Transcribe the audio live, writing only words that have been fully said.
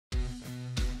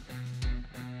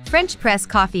French press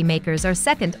coffee makers are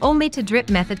second only to drip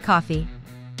method coffee.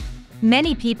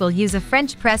 Many people use a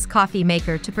French press coffee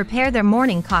maker to prepare their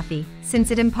morning coffee,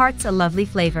 since it imparts a lovely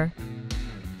flavor.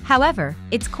 However,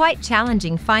 it's quite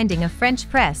challenging finding a French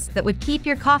press that would keep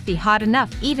your coffee hot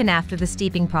enough even after the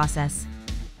steeping process.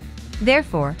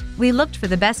 Therefore, we looked for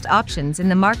the best options in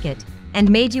the market and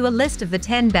made you a list of the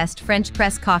 10 best French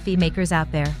press coffee makers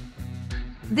out there.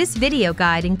 This video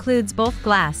guide includes both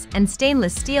glass and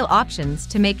stainless steel options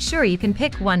to make sure you can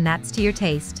pick one that's to your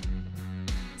taste.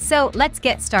 So, let's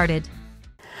get started.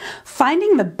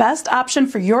 Finding the best option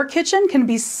for your kitchen can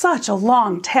be such a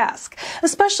long task,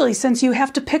 especially since you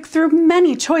have to pick through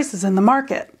many choices in the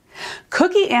market.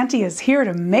 Cookie Auntie is here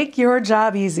to make your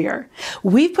job easier.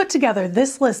 We've put together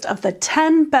this list of the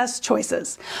 10 best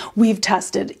choices. We've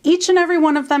tested each and every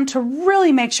one of them to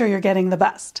really make sure you're getting the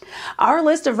best. Our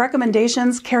list of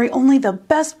recommendations carry only the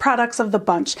best products of the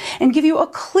bunch and give you a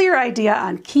clear idea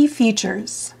on key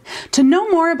features. To know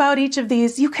more about each of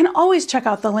these, you can always check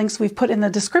out the links we've put in the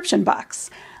description box.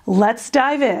 Let's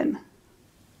dive in.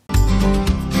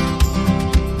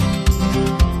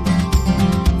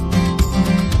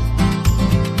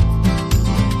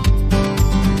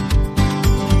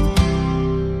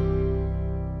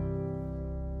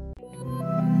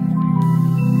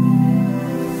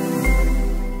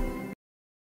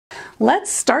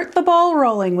 Let's start the ball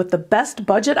rolling with the best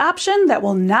budget option that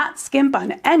will not skimp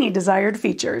on any desired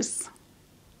features.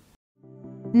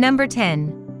 Number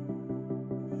 10.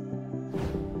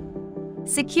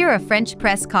 Secura French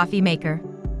Press Coffee Maker.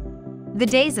 The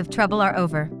days of trouble are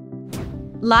over.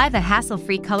 Live a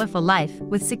hassle-free colorful life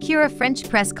with Secura French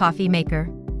Press Coffee Maker.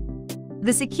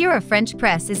 The Secura French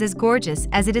Press is as gorgeous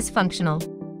as it is functional.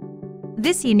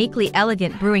 This uniquely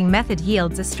elegant brewing method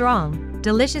yields a strong,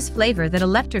 delicious flavor that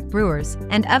electric brewers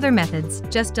and other methods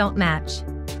just don't match.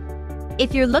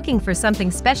 If you're looking for something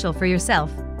special for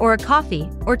yourself, or a coffee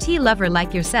or tea lover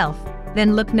like yourself,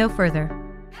 then look no further.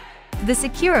 The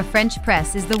Secura French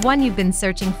Press is the one you've been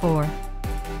searching for.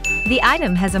 The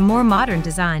item has a more modern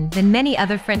design than many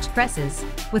other French presses,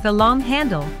 with a long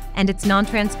handle and its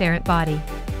non-transparent body.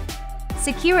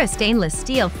 Secura Stainless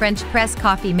Steel French Press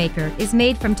Coffee Maker is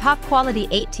made from top-quality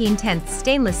 18/10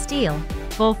 stainless steel,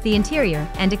 both the interior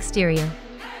and exterior.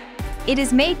 It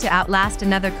is made to outlast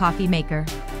another coffee maker.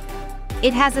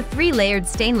 It has a 3-layered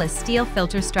stainless steel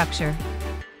filter structure.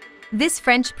 This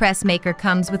French press maker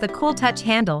comes with a cool touch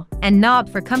handle and knob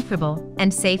for comfortable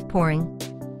and safe pouring.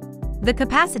 The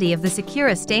capacity of the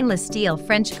Secura Stainless Steel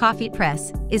French Coffee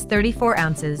Press is 34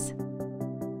 ounces.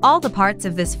 All the parts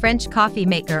of this French coffee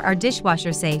maker are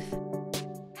dishwasher safe.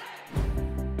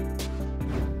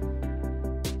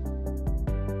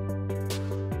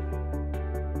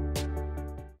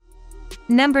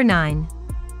 Number 9.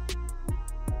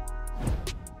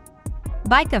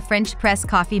 BAYKA French Press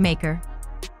Coffee Maker.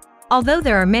 Although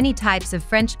there are many types of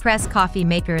French press coffee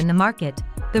maker in the market,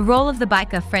 the role of the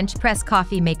BAYKA French Press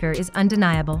Coffee Maker is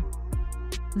undeniable.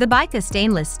 The BAYKA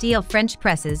stainless steel French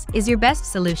presses is your best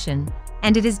solution,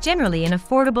 and it is generally an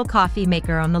affordable coffee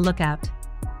maker on the lookout.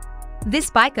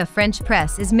 This BAYKA French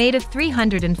press is made of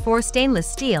 304 stainless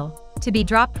steel, to be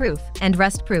drop-proof and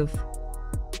rust-proof.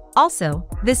 Also,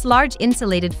 this large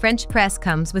insulated French press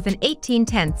comes with an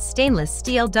 18/10 stainless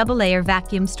steel double-layer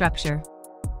vacuum structure.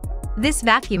 This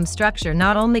vacuum structure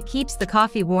not only keeps the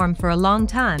coffee warm for a long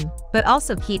time, but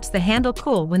also keeps the handle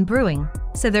cool when brewing,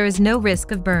 so there is no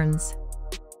risk of burns.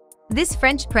 This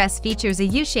French press features a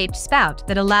U-shaped spout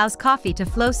that allows coffee to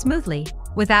flow smoothly,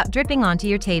 without dripping onto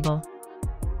your table.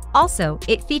 Also,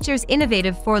 it features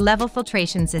innovative 4-level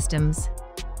filtration systems.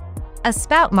 A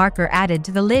spout marker added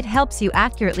to the lid helps you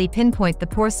accurately pinpoint the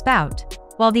pour spout,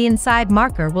 while the inside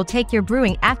marker will take your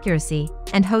brewing accuracy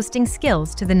and hosting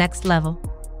skills to the next level.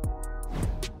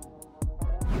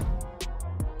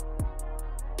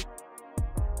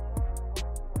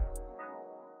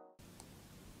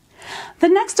 The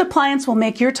next appliance will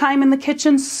make your time in the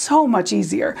kitchen so much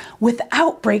easier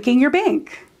without breaking your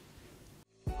bank.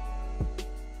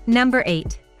 Number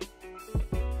 8.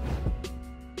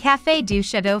 Café du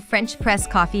Chateau French Press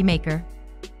Coffee Maker.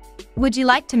 Would you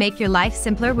like to make your life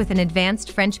simpler with an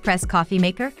advanced French press coffee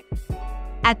maker?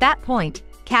 At that point,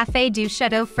 Café du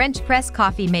Chateau French Press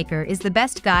Coffee Maker is the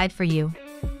best guide for you.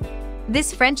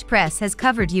 This French press has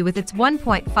covered you with its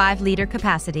 1.5-liter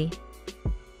capacity.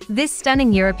 This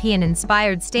stunning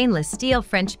European-inspired stainless steel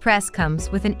French press comes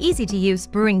with an easy-to-use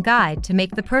brewing guide to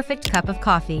make the perfect cup of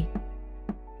coffee.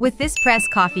 With this press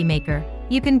coffee maker,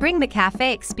 you can bring the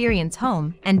cafe experience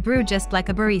home and brew just like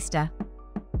a barista.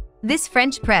 This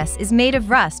French press is made of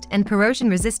rust and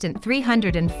corrosion-resistant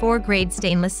 304 grade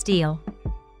stainless steel.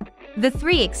 The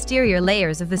 3 exterior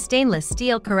layers of the stainless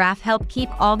steel carafe help keep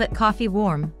all that coffee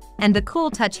warm, and the cool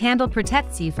touch handle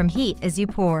protects you from heat as you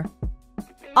pour.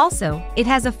 Also, it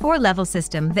has a 4-level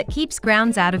system that keeps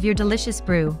grounds out of your delicious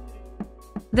brew.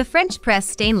 The French press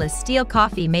stainless steel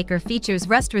coffee maker features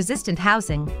rust-resistant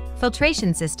housing,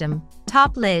 filtration system,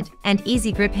 top lid, and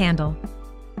easy grip handle.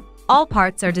 All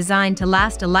parts are designed to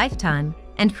last a lifetime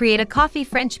and create a coffee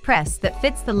French press that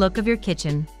fits the look of your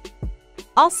kitchen.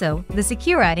 Also, the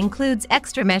Secura includes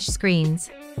extra mesh screens.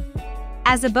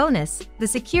 As a bonus, the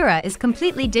Secura is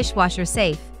completely dishwasher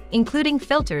safe, including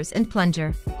filters and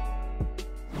plunger.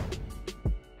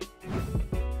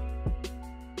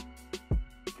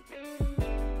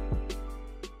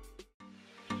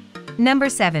 Number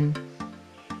 7.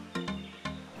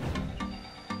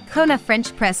 KONA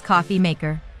French Press Coffee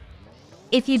Maker.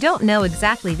 If you don't know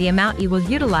exactly the amount you will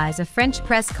utilize a French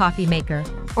press coffee maker,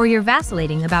 or you're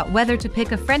vacillating about whether to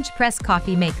pick a French press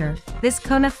coffee maker, this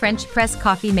KONA French press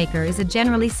coffee maker is a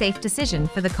generally safe decision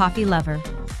for the coffee lover.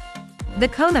 The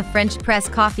KONA French press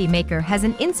coffee maker has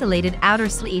an insulated outer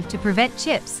sleeve to prevent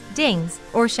chips, dings,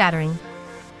 or shattering.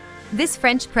 This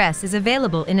French press is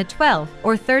available in a 12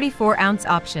 or 34-ounce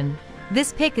option.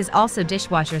 This pick is also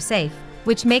dishwasher safe,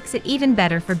 which makes it even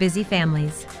better for busy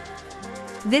families.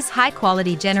 This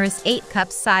high-quality generous 8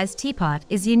 cups size teapot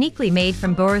is uniquely made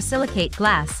from borosilicate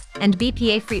glass and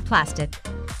BPA-free plastic,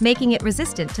 making it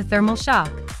resistant to thermal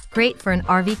shock, great for an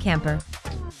RV camper.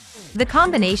 The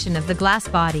combination of the glass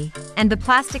body and the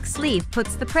plastic sleeve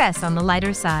puts the press on the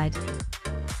lighter side.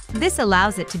 This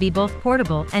allows it to be both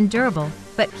portable and durable,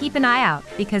 but keep an eye out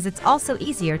because it's also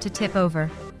easier to tip over.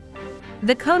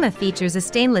 The KONA features a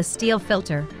stainless steel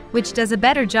filter, which does a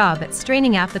better job at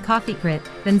straining out the coffee grit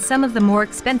than some of the more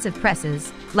expensive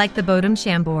presses, like the Bodum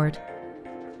Chambord.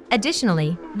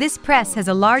 Additionally, this press has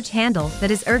a large handle that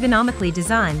is ergonomically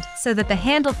designed so that the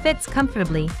handle fits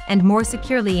comfortably and more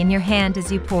securely in your hand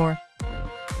as you pour.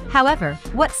 However,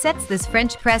 what sets this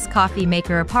French press coffee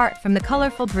maker apart from the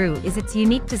colorful brew is its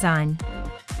unique design.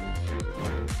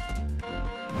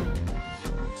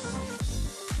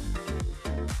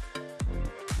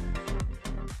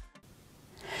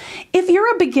 If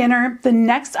you're a beginner, the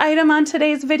next item on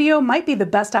today's video might be the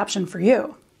best option for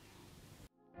you.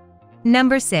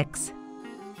 Number 6.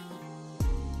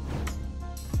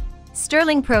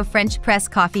 SterlingPro French Press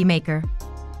Coffee Maker.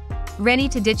 Ready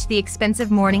to ditch the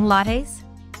expensive morning lattes?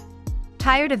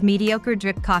 Tired of mediocre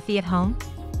drip coffee at home?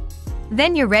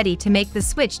 Then you're ready to make the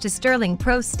switch to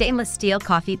SterlingPro stainless steel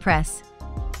coffee press.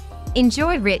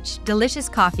 Enjoy rich, delicious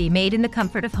coffee made in the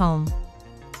comfort of home.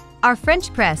 Our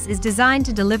French press is designed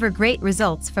to deliver great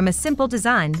results from a simple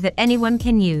design that anyone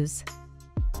can use.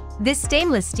 This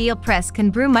stainless steel press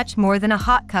can brew much more than a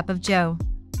hot cup of joe.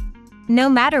 No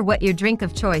matter what your drink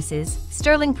of choice is,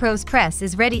 SterlingPro's press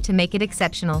is ready to make it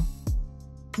exceptional.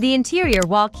 The interior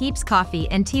wall keeps coffee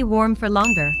and tea warm for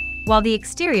longer, while the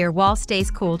exterior wall stays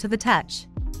cool to the touch.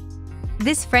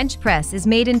 This French press is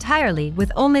made entirely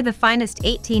with only the finest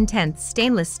 18/10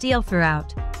 stainless steel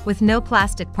throughout, with no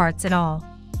plastic parts at all.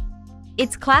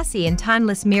 Its classy and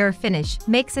timeless mirror finish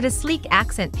makes it a sleek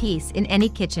accent piece in any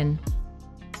kitchen.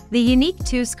 The unique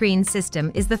 2-screen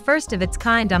system is the first of its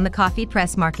kind on the coffee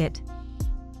press market.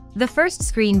 The first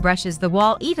screen brushes the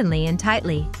wall evenly and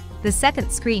tightly. The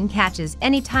second screen catches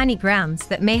any tiny grounds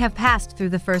that may have passed through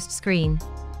the first screen.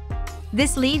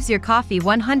 This leaves your coffee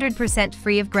 100%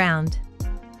 free of ground.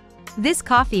 This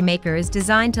coffee maker is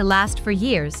designed to last for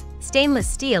years. Stainless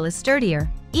steel is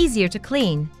sturdier, easier to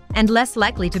clean, and less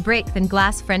likely to break than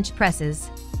glass French presses.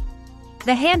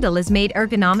 The handle is made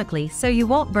ergonomically so you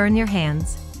won't burn your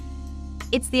hands.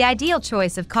 It's the ideal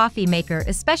choice of coffee maker,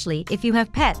 especially if you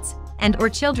have pets and/or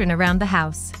children around the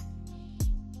house.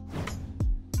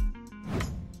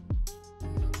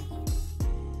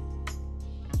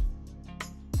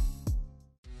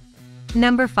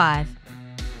 Number 5.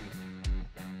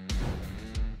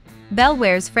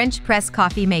 Belware's French Press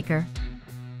Coffee Maker.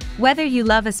 Whether you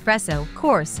love espresso,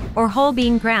 coarse, or whole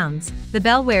bean grounds, the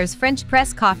Belware's French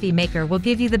Press Coffee Maker will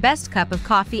give you the best cup of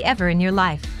coffee ever in your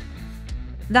life.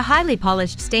 The highly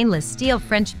polished stainless steel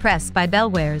French press by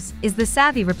Belware's is the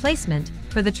savvy replacement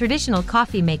for the traditional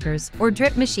coffee makers or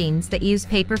drip machines that use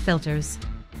paper filters.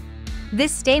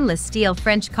 This stainless steel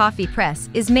French coffee press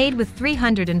is made with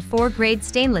 304 grade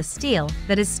stainless steel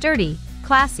that is sturdy,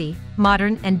 classy,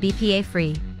 modern, and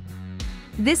BPA-free.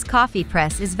 This coffee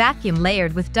press is vacuum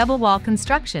layered with double wall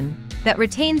construction that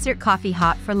retains your coffee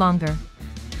hot for longer.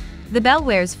 The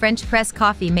Belware's French press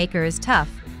coffee maker is tough,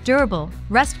 durable,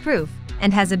 rust-proof,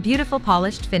 and has a beautiful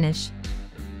polished finish.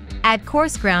 Add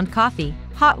coarse ground coffee,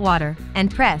 hot water,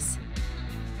 and press.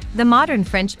 The modern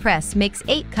French press makes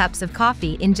 8 cups of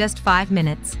coffee in just 5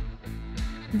 minutes.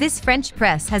 This French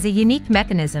press has a unique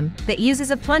mechanism that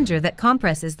uses a plunger that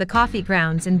compresses the coffee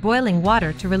grounds in boiling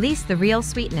water to release the real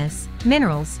sweetness,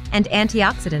 minerals, and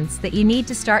antioxidants that you need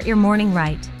to start your morning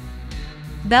right.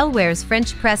 Belware's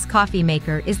French press coffee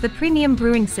maker is the premium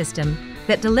brewing system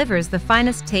that delivers the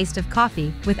finest taste of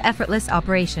coffee with effortless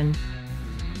operation.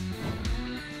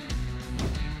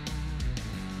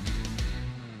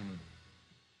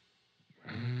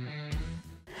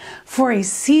 For a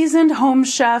seasoned home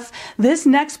chef, this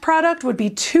next product would be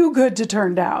too good to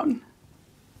turn down.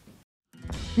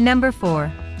 Number 4.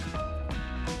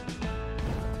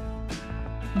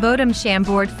 Bodum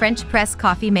Chambord French Press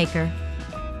Coffee Maker.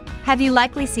 Have you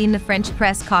likely seen the French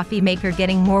press coffee maker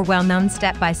getting more well-known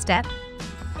step by step?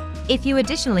 If you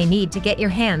additionally need to get your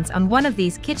hands on one of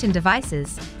these kitchen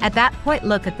devices, at that point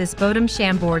look at this Bodum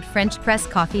Chambord French press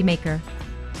coffee maker.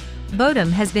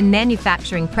 Bodum has been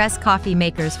manufacturing press coffee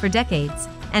makers for decades,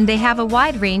 and they have a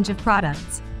wide range of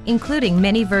products, including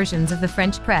many versions of the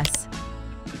French press.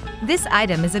 This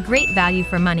item is a great value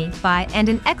for money buy and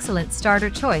an excellent starter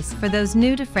choice for those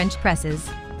new to French presses.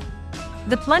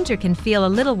 The plunger can feel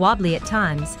a little wobbly at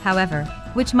times, however,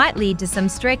 which might lead to some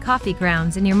stray coffee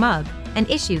grounds in your mug, an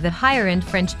issue that higher-end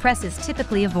French presses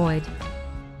typically avoid.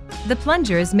 The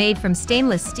plunger is made from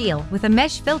stainless steel with a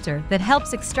mesh filter that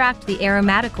helps extract the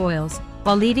aromatic oils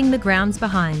while leaving the grounds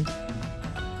behind.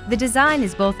 The design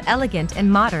is both elegant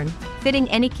and modern, fitting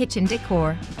any kitchen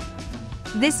decor.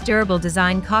 This durable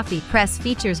design coffee press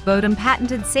features Bodum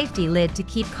patented safety lid to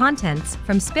keep contents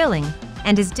from spilling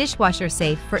and is dishwasher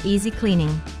safe for easy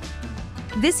cleaning.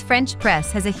 This French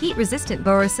press has a heat-resistant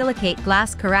borosilicate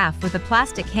glass carafe with a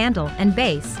plastic handle and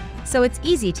base, so it's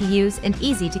easy to use and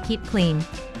easy to keep clean.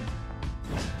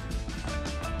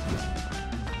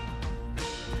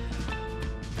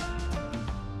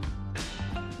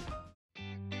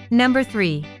 Number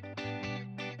 3.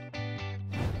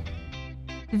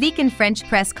 Viken French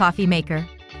Press Coffee Maker.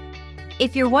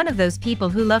 If you're one of those people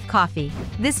who love coffee,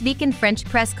 this Viken French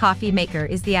Press Coffee Maker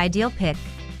is the ideal pick.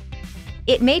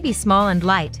 It may be small and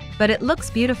light, but it looks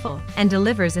beautiful and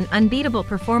delivers an unbeatable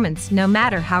performance no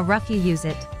matter how rough you use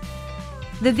it.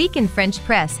 The Viken French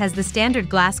Press has the standard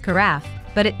glass carafe,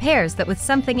 but it pairs that with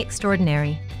something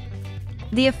extraordinary.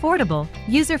 The affordable,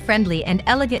 user-friendly and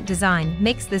elegant design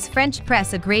makes this French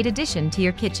press a great addition to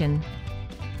your kitchen.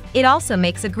 It also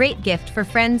makes a great gift for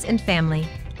friends and family.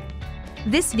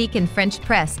 This Viken French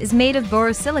press is made of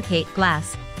borosilicate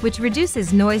glass, which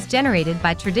reduces noise generated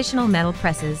by traditional metal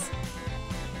presses.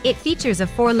 It features a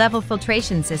 4-level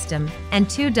filtration system and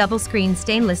 2 double-screen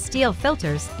stainless steel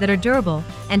filters that are durable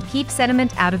and keep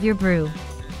sediment out of your brew.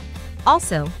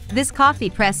 Also, this coffee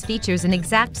press features an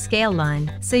exact scale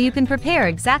line, so you can prepare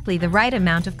exactly the right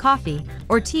amount of coffee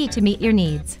or tea to meet your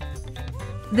needs.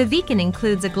 The Viken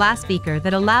includes a glass beaker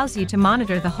that allows you to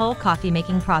monitor the whole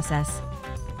coffee-making process.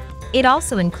 It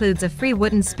also includes a free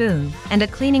wooden spoon and a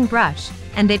cleaning brush,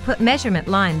 and they put measurement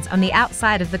lines on the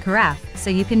outside of the carafe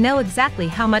so you can know exactly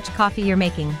how much coffee you're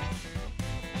making.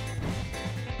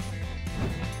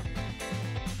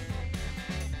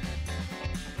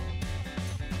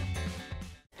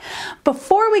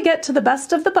 Before we get to the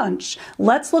best of the bunch,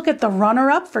 let's look at the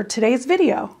runner-up for today's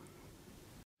video.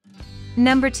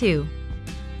 Number 2.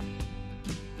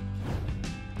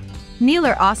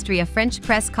 Müller Austria French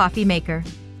Press Coffee Maker.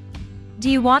 Do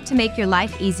you want to make your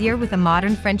life easier with a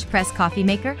modern French press coffee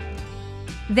maker?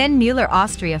 Then Müller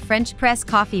Austria French Press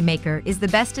Coffee Maker is the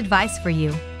best advice for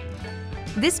you.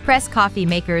 This press coffee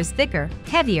maker is thicker,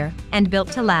 heavier, and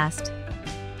built to last.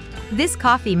 This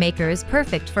coffee maker is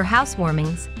perfect for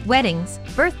housewarmings, weddings,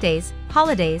 birthdays,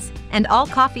 holidays, and all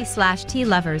coffee/tea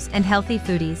lovers and healthy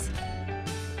foodies.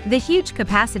 The huge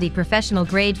capacity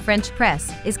professional-grade French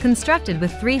press is constructed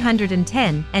with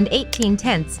 310 and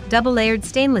 18/10 double-layered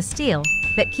stainless steel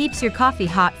that keeps your coffee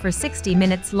hot for 60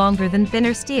 minutes longer than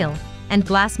thinner steel and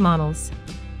glass models.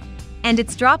 And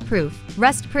it's drop-proof,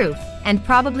 rust-proof, and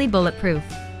probably bulletproof.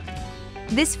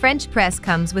 This French press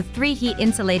comes with 3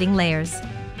 heat-insulating layers.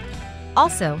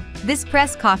 Also, this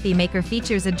press coffee maker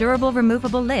features a durable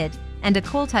removable lid and a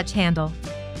cool touch handle.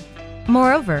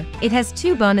 Moreover, it has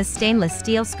 2 bonus stainless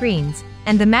steel screens,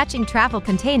 and the matching travel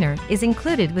container is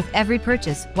included with every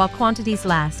purchase while quantities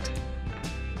last.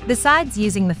 Besides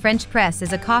using the French press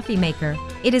as a coffee maker,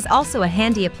 it is also a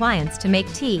handy appliance to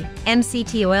make tea,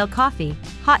 MCT oil coffee,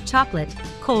 hot chocolate,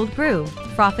 cold brew,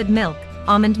 frothed milk,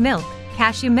 almond milk,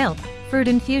 cashew milk, fruit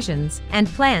infusions, and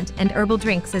plant and herbal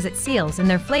drinks as it seals in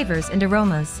their flavors and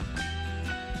aromas.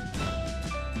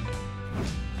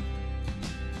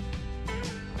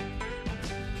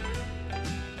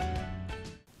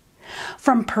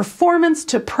 From performance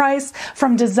to price,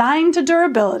 from design to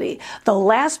durability, the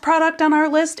last product on our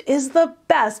list is the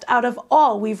best out of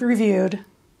all we've reviewed.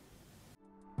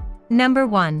 Number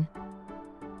 1.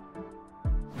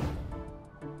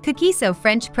 Kokiso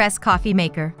French Press Coffee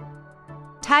Maker.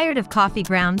 Tired of coffee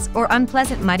grounds or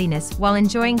unpleasant muddiness while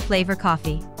enjoying flavor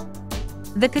coffee?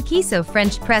 The Kokiso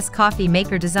French Press Coffee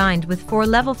Maker, designed with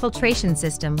 4-level filtration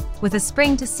system, with a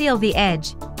spring to seal the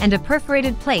edge, and a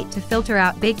perforated plate to filter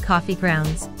out big coffee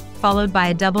grounds, followed by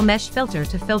a double mesh filter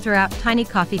to filter out tiny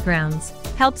coffee grounds,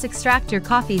 helps extract your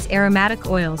coffee's aromatic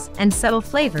oils and subtle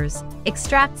flavors,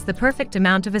 extracts the perfect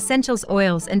amount of essentials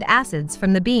oils and acids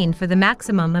from the bean for the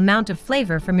maximum amount of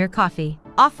flavor from your coffee,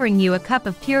 offering you a cup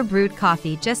of pure brewed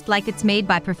coffee just like it's made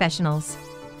by professionals.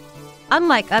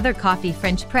 Unlike other coffee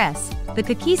French press, the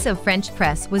Kokiso French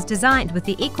press was designed with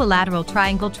the equilateral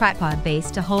triangle tripod base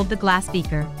to hold the glass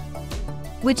beaker,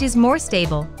 which is more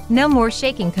stable, no more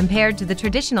shaking compared to the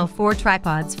traditional 4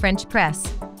 tripods French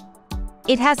press.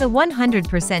 It has a 100%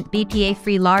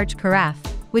 BPA-free large carafe,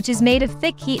 which is made of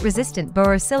thick heat-resistant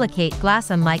borosilicate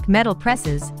glass, unlike metal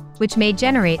presses, which may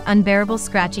generate unbearable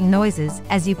scratching noises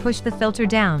as you push the filter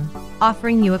down,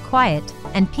 offering you a quiet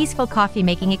and peaceful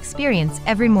coffee-making experience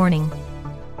every morning.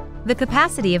 The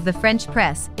capacity of the French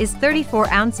press is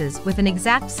 34 ounces with an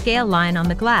exact scale line on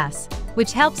the glass,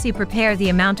 which helps you prepare the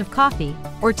amount of coffee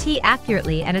or tea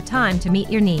accurately at a time to meet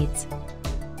your needs.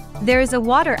 There is a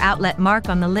water outlet mark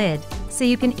on the lid, so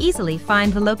you can easily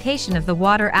find the location of the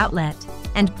water outlet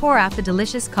and pour out the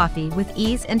delicious coffee with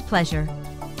ease and pleasure.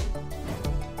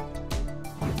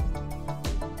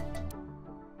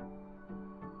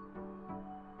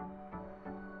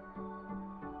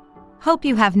 Hope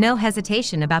you have no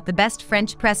hesitation about the best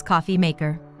French press coffee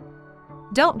maker.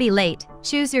 Don't be late,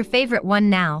 choose your favorite one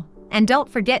now, and don't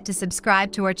forget to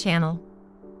subscribe to our channel.